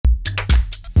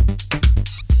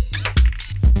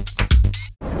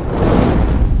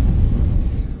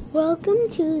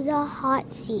Welcome to the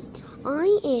Hot Seat.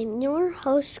 I am your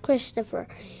host, Christopher,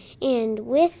 and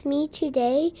with me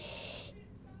today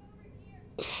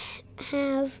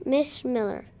have Miss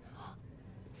Miller.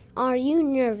 Are you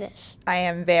nervous? I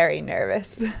am very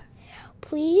nervous.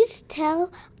 Please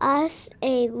tell us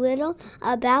a little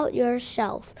about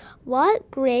yourself.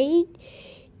 What grade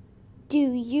do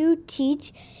you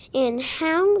teach, and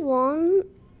how long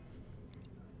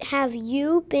have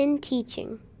you been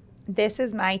teaching? This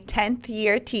is my 10th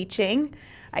year teaching.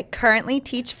 I currently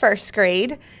teach first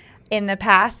grade. In the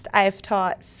past, I've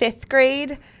taught fifth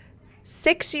grade,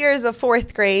 6 years of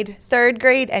fourth grade, third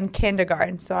grade, and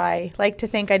kindergarten. So I like to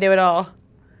think I do it all.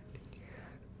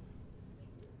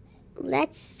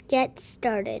 Let's get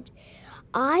started.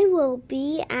 I will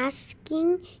be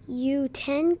asking you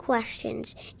 10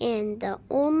 questions, and the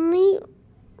only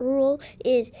rule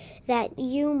is that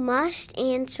you must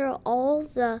answer all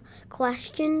the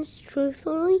questions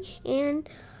truthfully and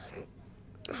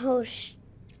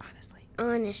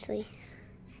honestly.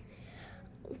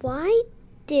 Why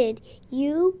did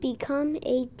you become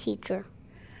a teacher?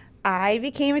 I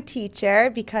became a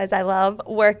teacher because I love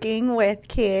working with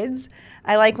kids.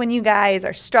 I like when you guys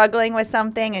are struggling with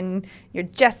something and you're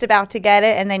just about to get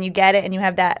it, and then you get it and you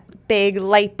have that big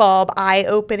light bulb,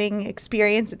 eye-opening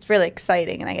experience. It's really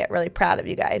exciting, and I get really proud of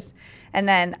you guys. And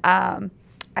then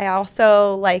I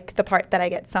also like the part that I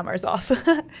get summers off.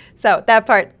 So that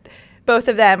part, both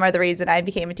of them are the reason I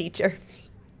became a teacher.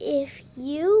 If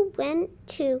you went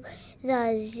to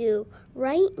the zoo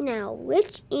right now,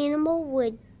 which animal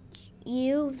would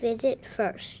you visit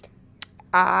first?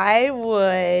 I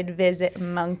would visit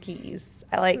monkeys.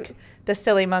 I like the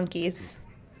silly monkeys.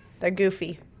 They're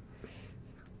goofy.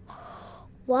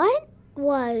 What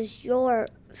was your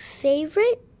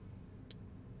favorite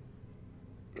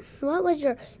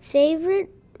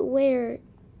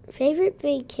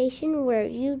vacation where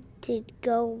you did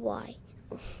go? Why?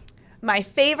 My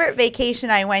favorite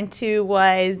vacation I went to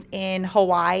was in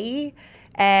Hawaii,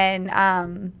 and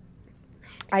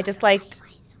I just liked.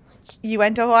 You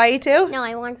went to Hawaii too? No,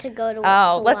 I want to go to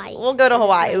Hawaii. We'll go to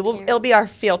Hawaii. It'll be our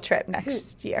field trip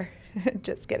next year.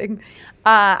 Just kidding.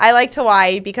 I liked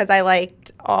Hawaii because I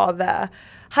liked all the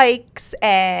hikes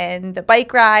and the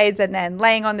bike rides, and then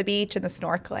laying on the beach and the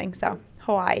snorkeling. So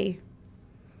Hawaii.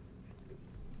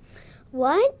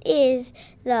 What is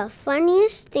the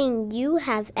funniest thing you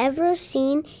have ever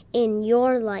seen in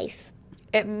your life?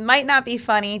 It might not be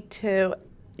funny to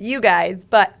you guys,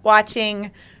 but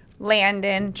watching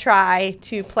Landon try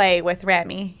to play with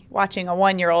Remy, watching a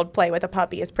 1-year-old play with a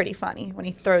puppy is pretty funny when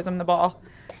he throws him the ball.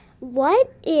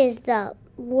 What is the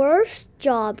worst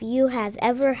job you have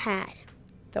ever had?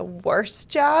 The worst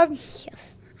job?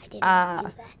 Yes, I didn't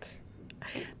do that.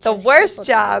 The worst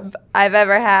job I've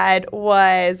ever had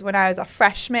was when I was a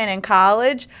freshman in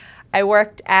college. I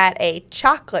worked at a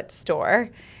chocolate store,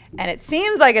 and it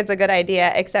seems like it's a good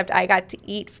idea, except I got to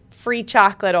eat free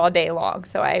chocolate all day long.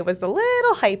 So I was a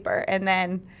little hyper, and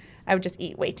then I would just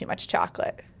eat way too much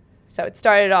chocolate. So it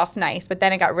started off nice, but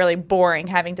then it got really boring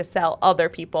having to sell other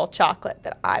people chocolate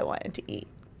that I wanted to eat.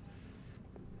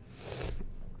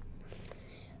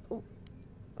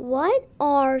 What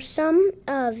are some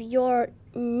of your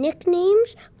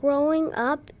nicknames growing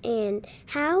up, and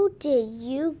how did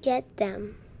you get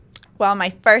them? Well, my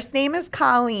first name is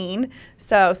Colleen,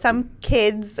 so some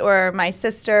kids or my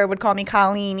sister would call me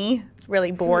Colleeny. It's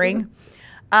really boring.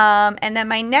 And then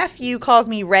my nephew calls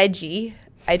me Reggie.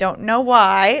 I don't know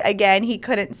why. Again, he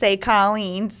couldn't say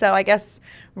Colleen, so I guess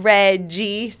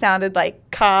Reggie sounded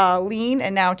like Colleen,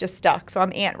 and now it just stuck. So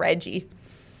I'm Aunt Reggie.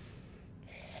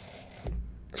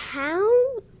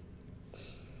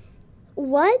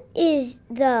 What is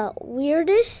the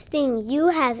weirdest thing you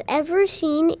have ever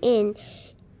seen in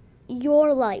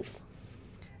your life?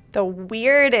 The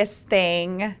weirdest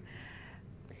thing,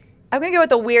 I'm going to go with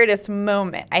the weirdest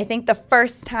moment. I think the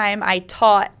first time I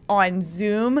taught on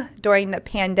Zoom during the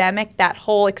pandemic, that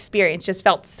whole experience just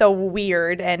felt so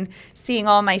weird, and seeing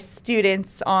all my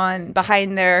students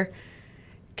behind their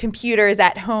computers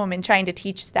at home and trying to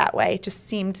teach that way just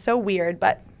seemed so weird,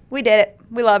 but we did it.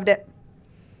 We loved it.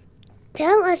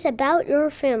 Tell us about your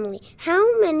family.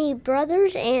 How many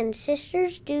brothers and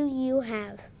sisters do you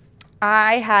have?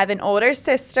 I have an older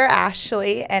sister,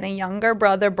 Ashley, and a younger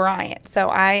brother, Bryant. So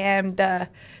I am the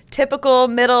typical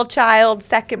middle child,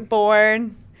 second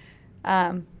born,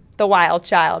 the wild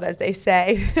child, as they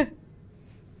say.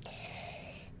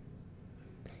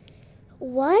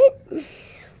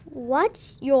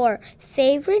 What's your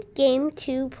favorite game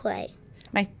to play?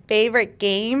 My favorite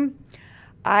game?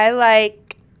 I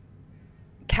like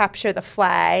capture the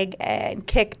flag and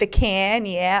kick the can.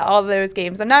 Yeah, all those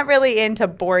games. I'm not really into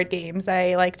board games.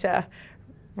 I like to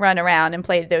run around and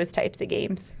play those types of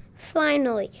games.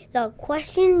 Finally, the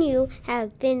question you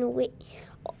have been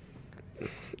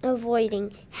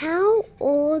avoiding. How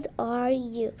old are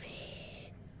you?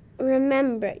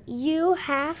 Remember, you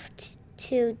have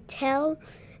to tell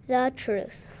the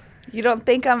truth. You don't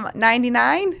think I'm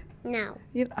 99? Now,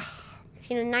 You,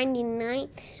 99.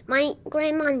 My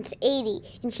grandma's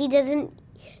 80, and she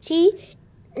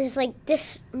is like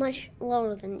this much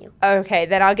lower than you. okay,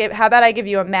 then how about I give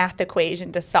you a math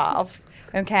equation to solve?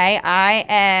 Okay, I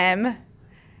am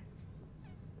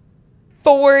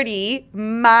 40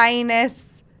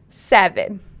 minus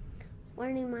 7.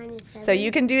 40 minus 7. So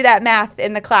you can do that math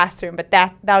in the classroom, but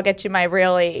that'll get you my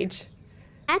real age.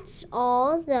 That's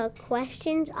all the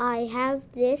questions I have.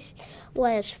 This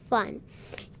was fun.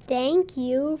 Thank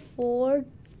you for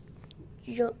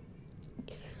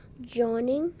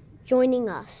joining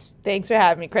us. Thanks for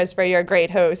having me, Christopher. You're a great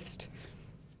host.